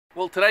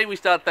Well, today we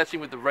started thatching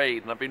with the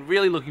reed, and I've been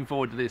really looking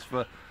forward to this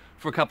for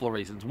a couple of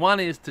reasons. One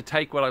is to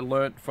take what I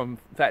learnt from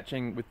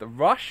thatching with the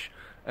rush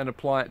and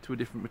apply it to a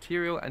different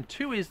material, and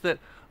two is that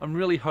I'm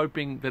really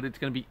hoping that it's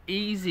going to be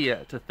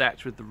easier to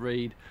thatch with the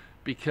reed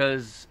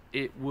because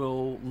it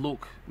will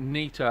look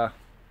neater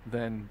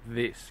than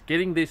this.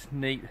 Getting this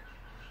neat,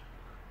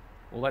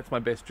 well, that's my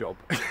best job.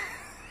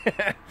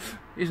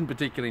 Isn't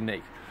particularly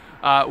neat.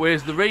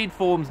 Whereas the reed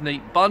forms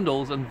neat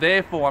bundles, and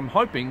therefore I'm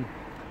hoping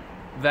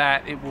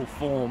that it will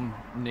form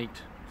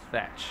neat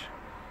thatch.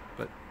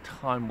 But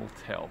time will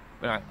tell.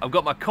 Alright, I've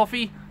got my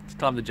coffee, it's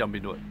time to jump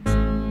into it.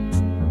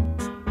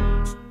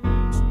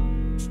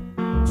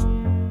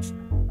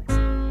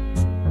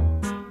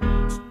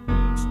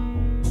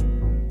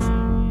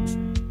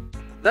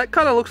 That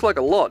kind of looks like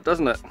a lot,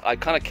 doesn't it? I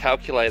kind of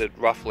calculated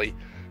roughly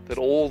that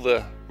all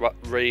the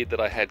reed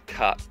that I had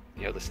cut,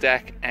 you know, the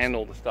stack and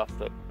all the stuff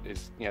that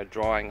is, you know,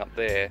 drying up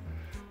there,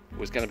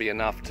 was going to be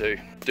enough to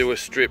do a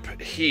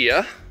strip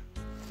here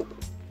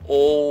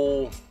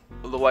all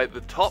the way to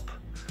the top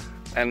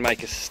and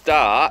make a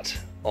start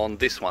on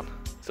this one.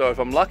 So if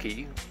I'm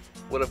lucky,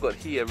 what I've got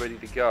here ready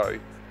to go,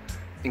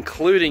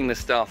 including the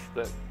stuff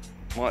that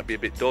might be a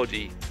bit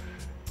dodgy,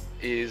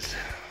 is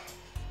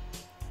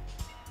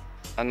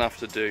enough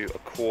to do a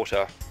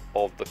quarter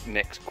of the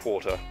next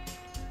quarter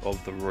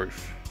of the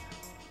roof,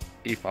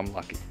 if I'm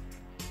lucky.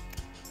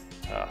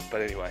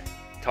 But anyway,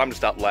 time to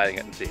start laying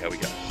it and see how we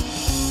go.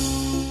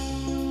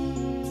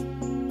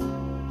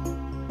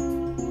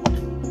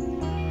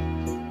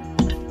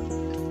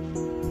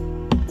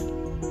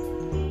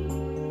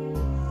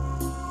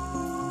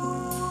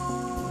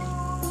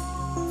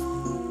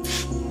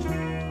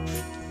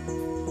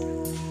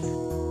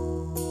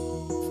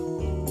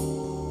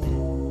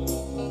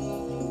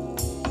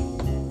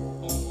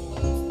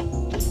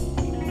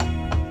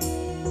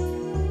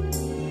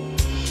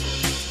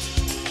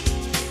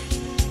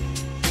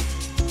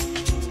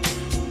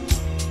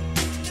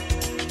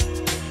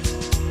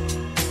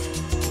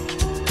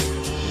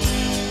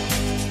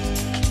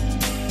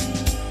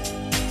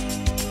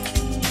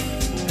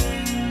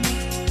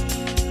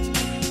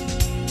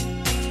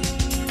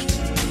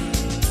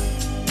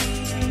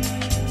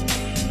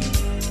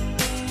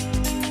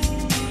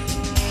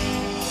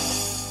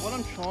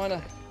 Trying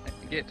to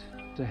get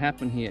to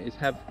happen here is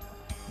have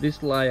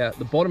this layer,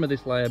 the bottom of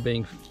this layer,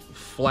 being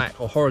flat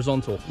or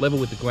horizontal, level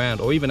with the ground,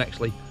 or even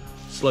actually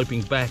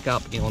sloping back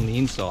up on the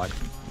inside,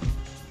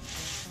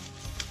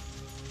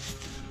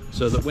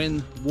 so that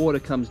when water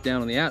comes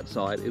down on the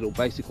outside, it'll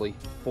basically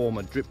form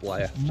a drip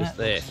layer just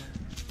there.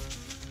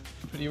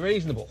 Pretty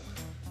reasonable.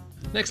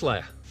 Next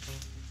layer.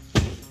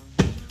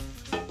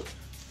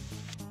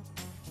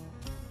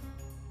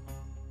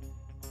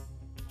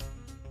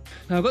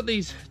 Now I've got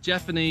these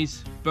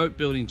Japanese boat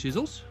building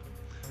chisels,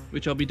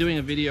 which I'll be doing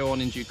a video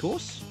on in due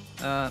course,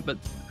 but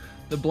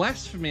the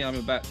blasphemy I'm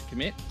about to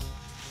commit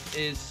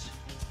is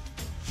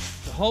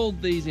to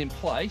hold these in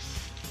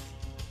place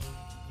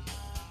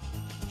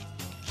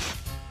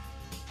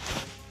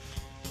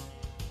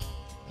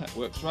that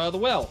works rather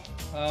well.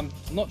 I'm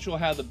not sure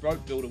how the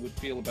boat builder would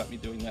feel about me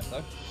doing that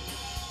though.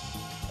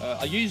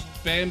 I used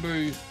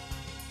bamboo.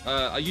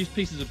 I used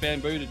pieces of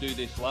bamboo to do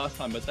this last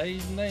time, but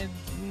they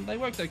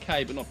worked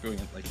okay, but not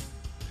brilliantly.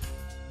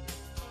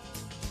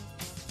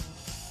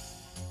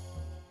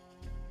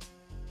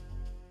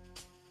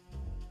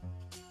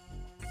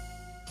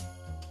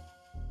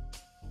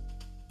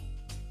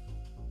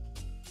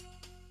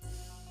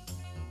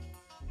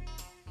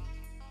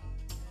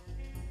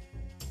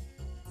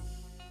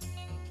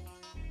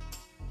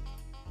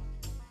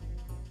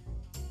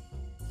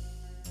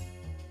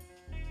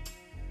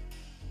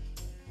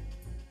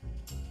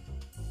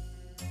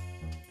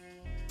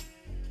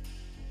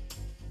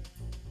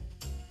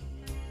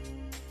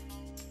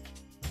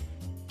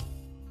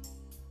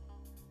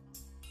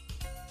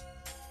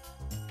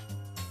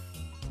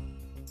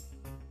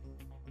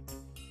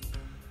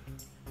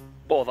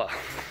 Bother.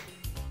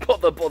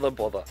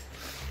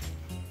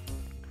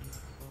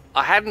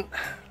 I hadn't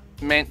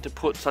meant to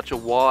put such a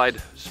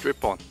wide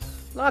strip on.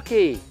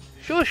 Lucky,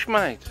 shush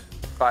mate.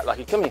 Right,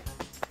 Lucky, come here.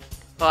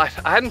 Right,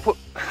 I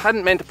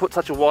hadn't meant to put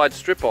such a wide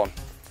strip on,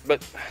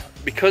 but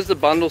because the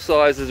bundle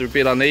sizes are a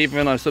bit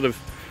uneven,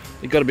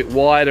 it got a bit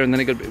wider, and then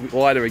it got a bit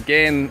wider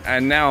again,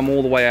 and now I'm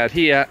all the way out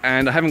here,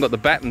 and I haven't got the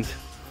battens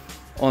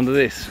onto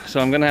this, so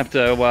I'm gonna have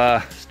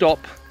to stop.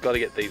 Got to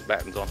get these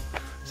battens on.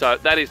 So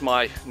that is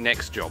my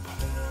next job.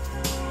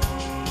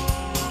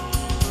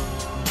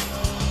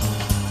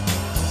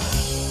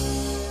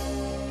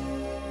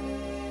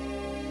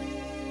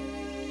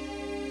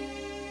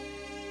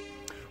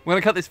 I'm going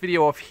to cut this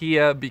video off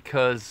here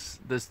because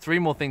there's 3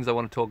 more things I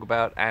want to talk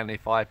about, and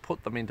if I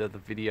put them into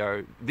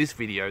this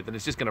video, then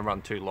it's just going to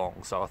run too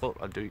long. So I thought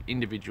I'd do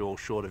individual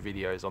shorter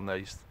videos on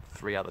those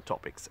 3 other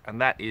topics, and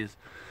that is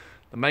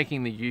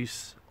making the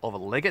use of a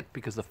legget,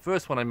 because the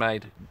first one I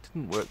made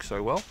didn't work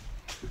so well.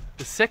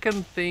 The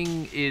second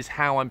thing is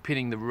how I'm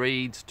pinning the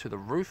reeds to the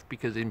roof,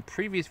 because in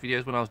previous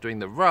videos when I was doing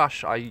the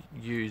rush, I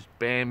used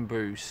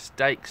bamboo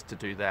stakes to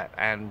do that,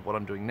 and what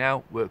I'm doing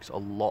now works a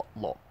lot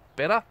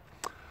better.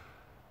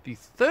 The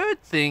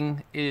third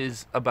thing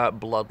is about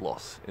blood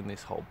loss in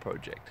this whole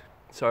project.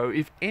 So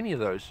if any of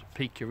those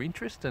pique your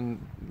interest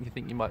and you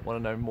think you might want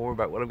to know more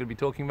about what I'm going to be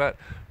talking about,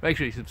 make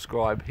sure you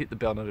subscribe, hit the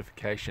bell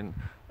notification,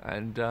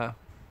 and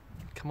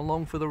come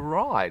along for the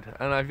ride.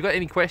 And if you've got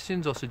any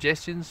questions or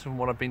suggestions from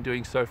what I've been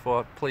doing so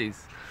far,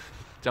 please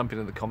jump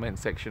into the comment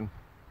section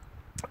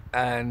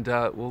and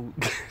we'll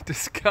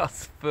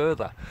discuss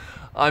further.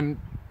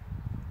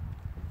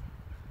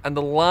 And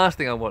the last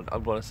thing I want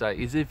to say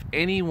is, if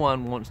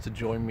anyone wants to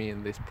join me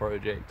in this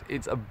project,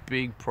 it's a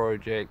big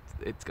project.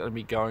 It's going to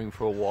be going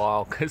for a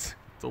while because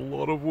it's a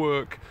lot of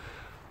work.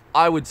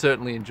 I would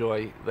certainly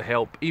enjoy the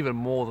help. Even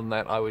more than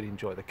that, I would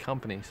enjoy the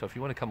company. So if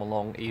you want to come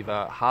along,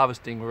 either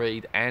harvesting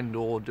reed and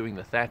or doing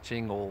the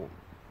thatching or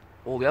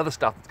all the other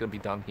stuff that's going to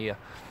be done here,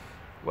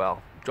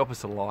 well, drop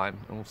us a line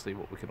and we'll see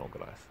what we can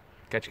organise.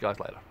 Catch you guys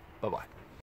later. Bye-bye.